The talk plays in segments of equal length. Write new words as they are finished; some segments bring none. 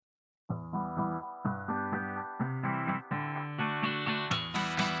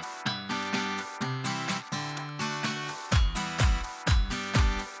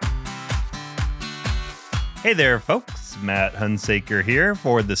Hey there, folks. Matt Hunsaker here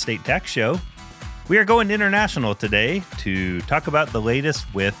for the State Tax Show. We are going international today to talk about the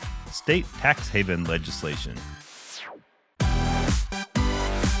latest with state tax haven legislation.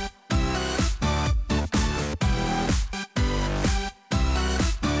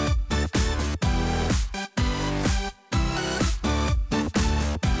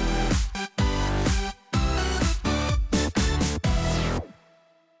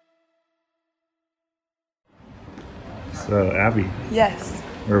 So, Abby. Yes.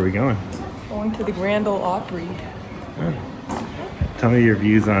 Where are we going? Going to the Grand Ole Opry. Oh. Tell me your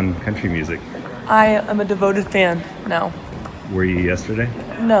views on country music. I am a devoted fan now. Were you yesterday?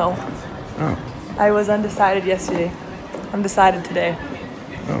 No. Oh. I was undecided yesterday. I'm decided today.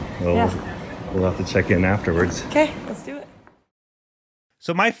 Oh, well, we'll have to check in afterwards. Okay, let's do it.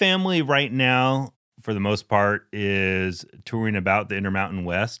 So my family right now, for the most part, is touring about the Intermountain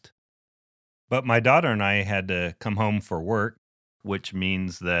West. But my daughter and I had to come home for work, which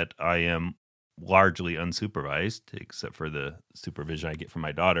means that I am largely unsupervised, except for the supervision I get from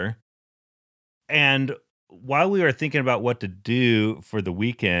my daughter. And while we were thinking about what to do for the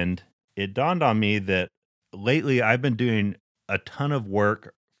weekend, it dawned on me that lately I've been doing a ton of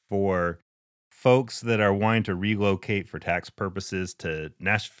work for folks that are wanting to relocate for tax purposes to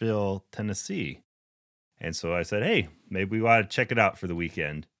Nashville, Tennessee. And so I said, hey, maybe we ought to check it out for the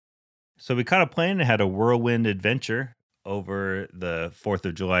weekend. So we caught a plane and had a whirlwind adventure over the 4th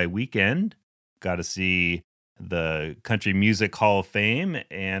of July weekend. Got to see the Country Music Hall of Fame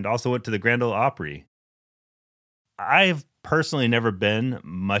and also went to the Grand Ole Opry. I've personally never been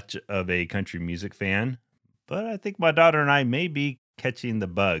much of a country music fan, but I think my daughter and I may be catching the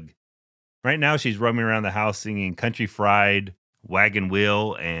bug. Right now she's roaming around the house singing Country Fried, Wagon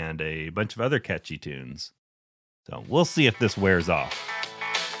Wheel, and a bunch of other catchy tunes. So we'll see if this wears off.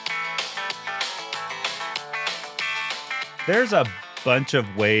 There's a bunch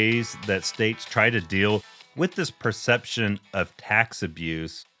of ways that states try to deal with this perception of tax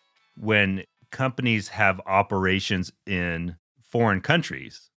abuse when companies have operations in foreign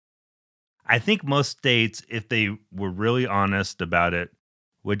countries. I think most states, if they were really honest about it,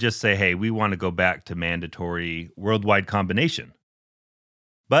 would just say, hey, we want to go back to mandatory worldwide combination.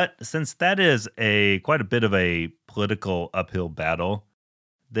 But since that is quite a bit of a political uphill battle,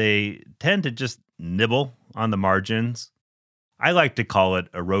 they tend to just nibble on the margins. I like to call it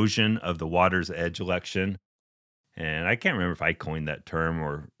erosion of the water's edge election. And I can't remember if I coined that term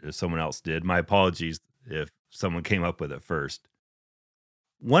or if someone else did. My apologies if someone came up with it first.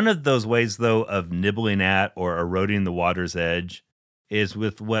 One of those ways, though, of nibbling at or eroding the water's edge is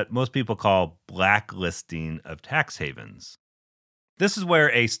with what most people call blacklisting of tax havens. This is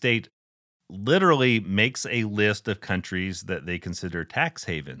where a state literally makes a list of countries that they consider tax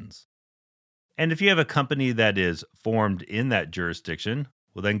havens. And if you have a company that is formed in that jurisdiction,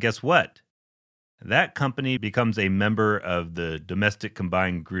 well, then guess what? That company becomes a member of the Domestic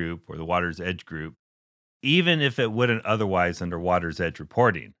Combined Group or the Water's Edge Group, even if it wouldn't otherwise under Water's Edge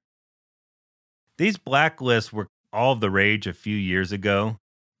reporting. These blacklists were all the rage a few years ago,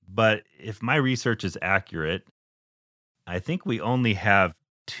 but if my research is accurate, I think we only have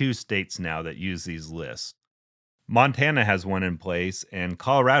 2 states now that use these lists. Montana has one in place, and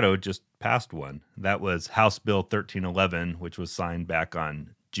Colorado just passed one. That was House Bill 1311, which was signed back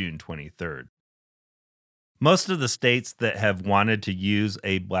on June 23rd. Most of the states that have wanted to use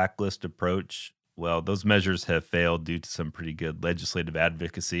a blacklist approach, well, those measures have failed due to some pretty good legislative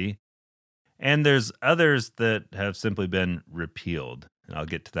advocacy. And there's others that have simply been repealed, and I'll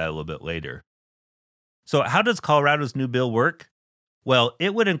get to that a little bit later. So how does Colorado's new bill work? Well,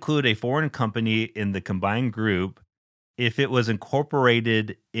 it would include a foreign company in the combined group if it was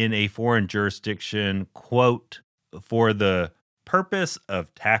incorporated in a foreign jurisdiction, quote, for the purpose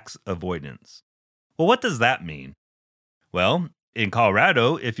of tax avoidance. Well, what does that mean? Well, in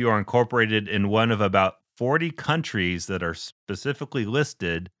Colorado, if you are incorporated in one of about 40 countries that are specifically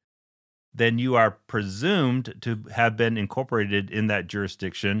listed, then you are presumed to have been incorporated in that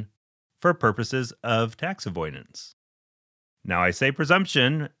jurisdiction for purposes of tax avoidance. Now, I say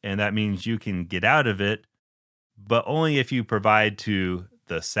presumption, and that means you can get out of it, but only if you provide to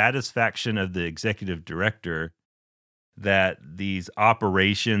the satisfaction of the executive director that these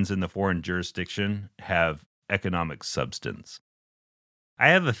operations in the foreign jurisdiction have economic substance. I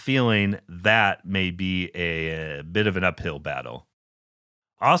have a feeling that may be a bit of an uphill battle.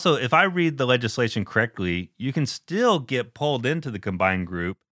 Also, if I read the legislation correctly, you can still get pulled into the combined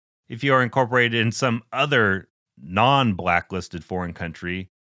group if you are incorporated in some other non-blacklisted foreign country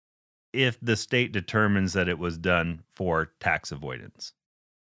if the state determines that it was done for tax avoidance.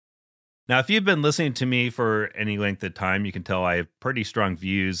 Now, if you've been listening to me for any length of time, you can tell I have pretty strong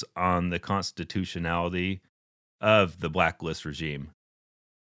views on the constitutionality of the blacklist regime.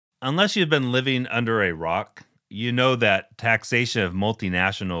 Unless you've been living under a rock, you know that taxation of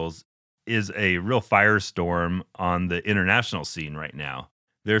multinationals is a real firestorm on the international scene right now.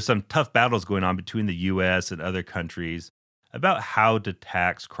 There's some tough battles going on between the U.S. and other countries about how to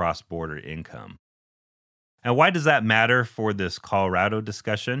tax cross-border income. And why does that matter for this Colorado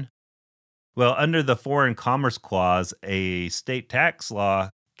discussion? Well, under the Foreign Commerce Clause, a state tax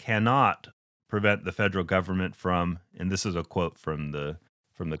law cannot prevent the federal government from, and this is a quote from the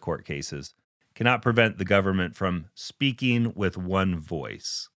court cases, cannot prevent the government from speaking with one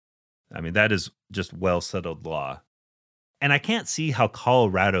voice. I mean, that is just well-settled law. And I can't see how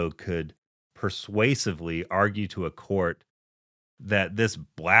Colorado could persuasively argue to a court that this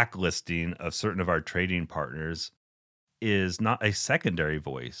blacklisting of certain of our trading partners is not a secondary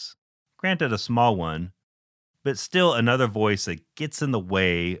voice. Granted, a small one, but still another voice that gets in the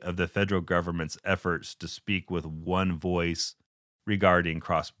way of the federal government's efforts to speak with one voice regarding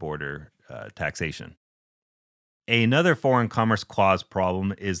cross-border taxation. Another Foreign Commerce Clause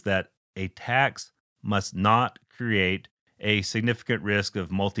problem is that a tax must not create a significant risk of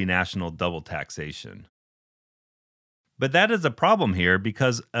multinational double taxation. But that is a problem here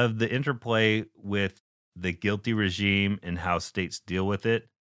because of the interplay with the GILTI regime and how states deal with it,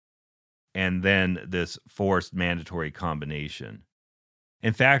 and then this forced mandatory combination.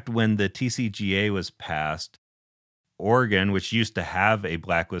 In fact, when the TCJA was passed, Oregon, which used to have a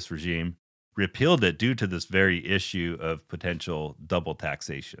blacklist regime, repealed it due to this very issue of potential double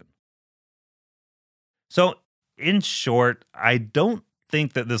taxation. So, in short, I don't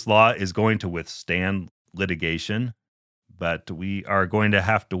think that this law is going to withstand litigation, but we are going to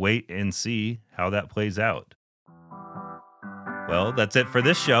have to wait and see how that plays out. Well, that's it for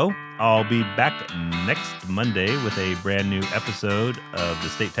this show. I'll be back next Monday with a brand new episode of the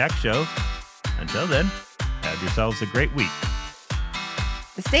State Tax Show. Until then, have yourselves a great week.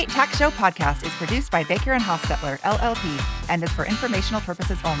 The State Tax Show podcast is produced by Baker & Hostetler, LLP, and is for informational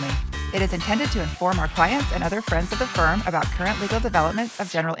purposes only. It is intended to inform our clients and other friends of the firm about current legal developments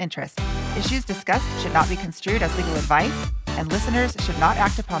of general interest. Issues discussed should not be construed as legal advice, and listeners should not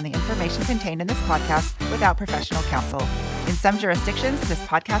act upon the information contained in this podcast without professional counsel. In some jurisdictions, this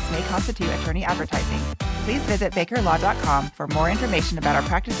podcast may constitute attorney advertising. Please visit bakerlaw.com for more information about our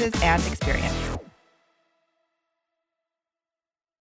practices and experience.